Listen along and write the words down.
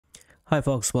Hi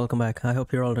folks, welcome back. I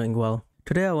hope you're all doing well.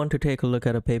 Today I want to take a look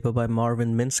at a paper by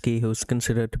Marvin Minsky, who's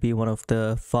considered to be one of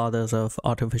the fathers of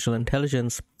artificial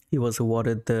intelligence. He was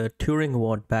awarded the Turing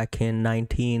Award back in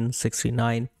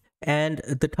 1969. And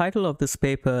the title of this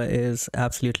paper is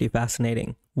absolutely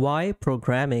fascinating. Why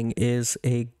programming is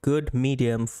a good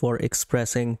medium for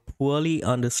expressing poorly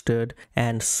understood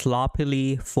and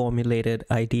sloppily formulated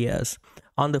ideas.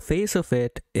 On the face of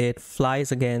it, it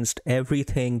flies against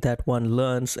everything that one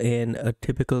learns in a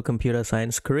typical computer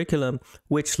science curriculum,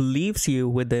 which leaves you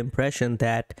with the impression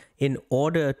that in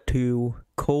order to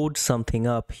code something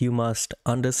up, you must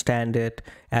understand it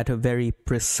at a very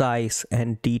precise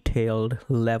and detailed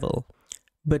level.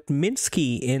 But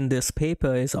Minsky in this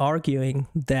paper is arguing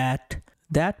that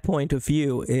that point of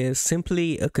view is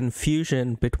simply a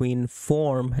confusion between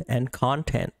form and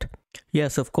content.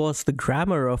 Yes, of course, the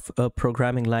grammar of a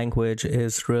programming language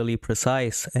is really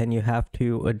precise and you have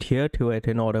to adhere to it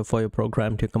in order for your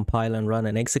program to compile and run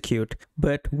and execute.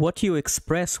 But what you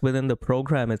express within the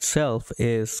program itself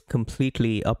is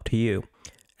completely up to you.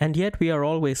 And yet we are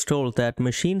always told that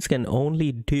machines can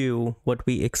only do what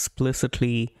we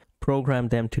explicitly program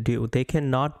them to do. They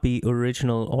cannot be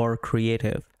original or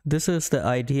creative. This is the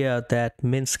idea that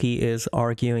Minsky is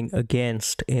arguing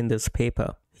against in this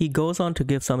paper. He goes on to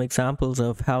give some examples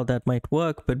of how that might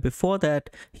work, but before that,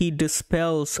 he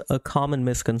dispels a common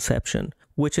misconception,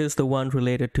 which is the one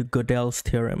related to Gödel's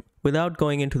theorem. Without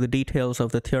going into the details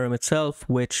of the theorem itself,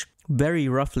 which very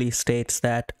roughly states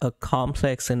that a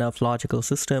complex enough logical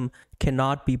system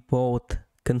cannot be both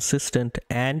consistent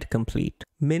and complete,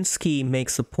 Minsky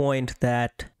makes the point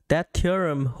that that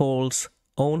theorem holds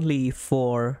only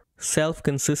for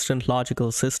self-consistent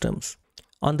logical systems.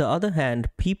 On the other hand,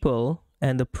 people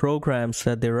and the programs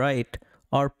that they write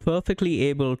are perfectly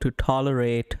able to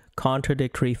tolerate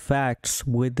contradictory facts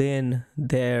within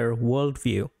their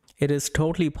worldview. It is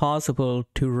totally possible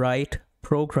to write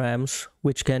programs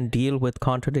which can deal with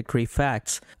contradictory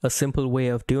facts. A simple way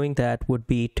of doing that would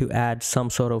be to add some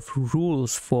sort of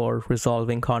rules for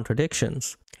resolving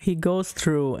contradictions. He goes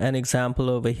through an example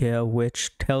over here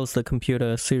which tells the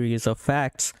computer a series of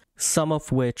facts, some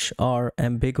of which are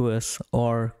ambiguous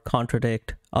or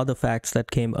contradict other facts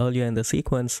that came earlier in the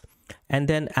sequence, and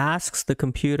then asks the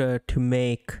computer to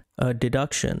make a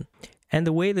deduction. And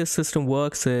the way this system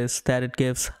works is that it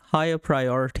gives higher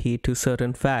priority to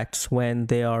certain facts when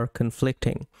they are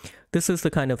conflicting. This is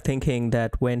the kind of thinking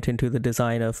that went into the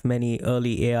design of many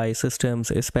early AI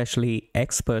systems, especially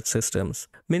expert systems.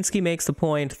 Minsky makes the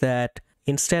point that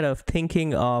instead of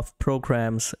thinking of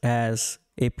programs as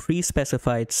a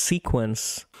pre-specified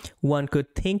sequence, one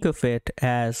could think of it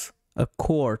as a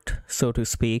court, so to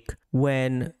speak,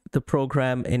 when the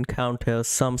program encounters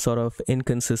some sort of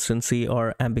inconsistency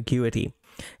or ambiguity.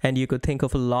 And you could think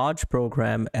of a large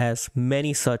program as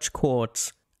many such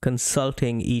courts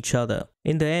consulting each other.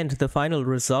 In the end, the final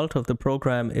result of the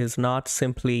program is not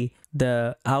simply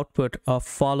the output of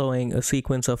following a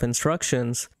sequence of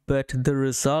instructions, but the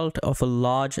result of a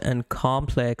large and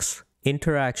complex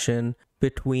interaction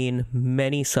between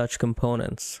many such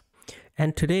components.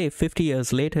 And today, 50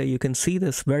 years later, you can see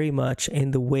this very much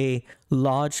in the way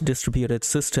large distributed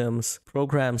systems,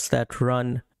 programs that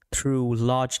run through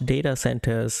large data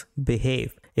centers,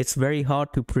 behave. It's very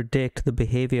hard to predict the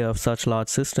behavior of such large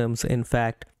systems. In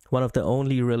fact, one of the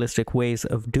only realistic ways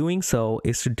of doing so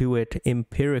is to do it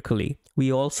empirically.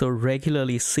 We also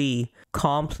regularly see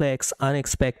complex,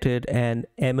 unexpected, and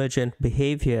emergent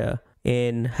behavior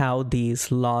in how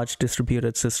these large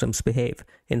distributed systems behave.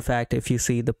 In fact, if you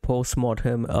see the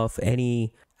post-mortem of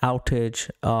any outage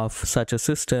of such a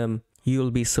system,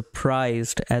 you'll be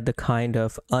surprised at the kind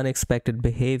of unexpected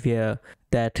behavior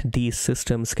that these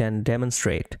systems can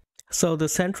demonstrate. So the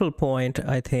central point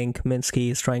I think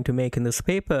Minsky is trying to make in this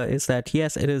paper is that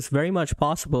yes, it is very much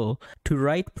possible to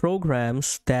write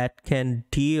programs that can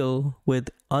deal with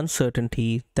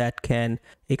uncertainty, that can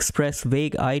express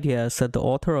vague ideas that the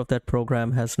author of that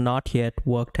program has not yet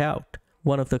worked out.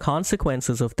 One of the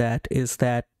consequences of that is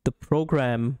that the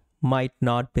program might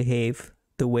not behave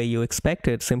the way you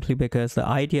expected simply because the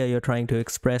idea you're trying to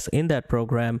express in that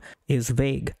program is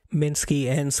vague. Minsky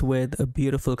ends with a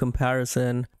beautiful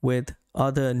comparison with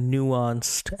other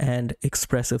nuanced and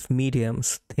expressive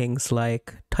mediums, things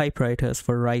like typewriters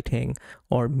for writing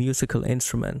or musical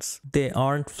instruments. They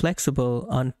aren't flexible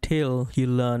until you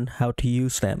learn how to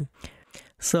use them.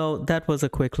 So that was a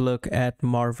quick look at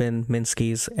Marvin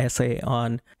Minsky's essay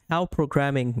on how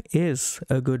programming is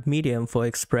a good medium for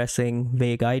expressing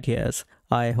vague ideas.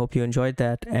 I hope you enjoyed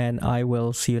that, and I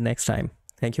will see you next time.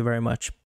 Thank you very much.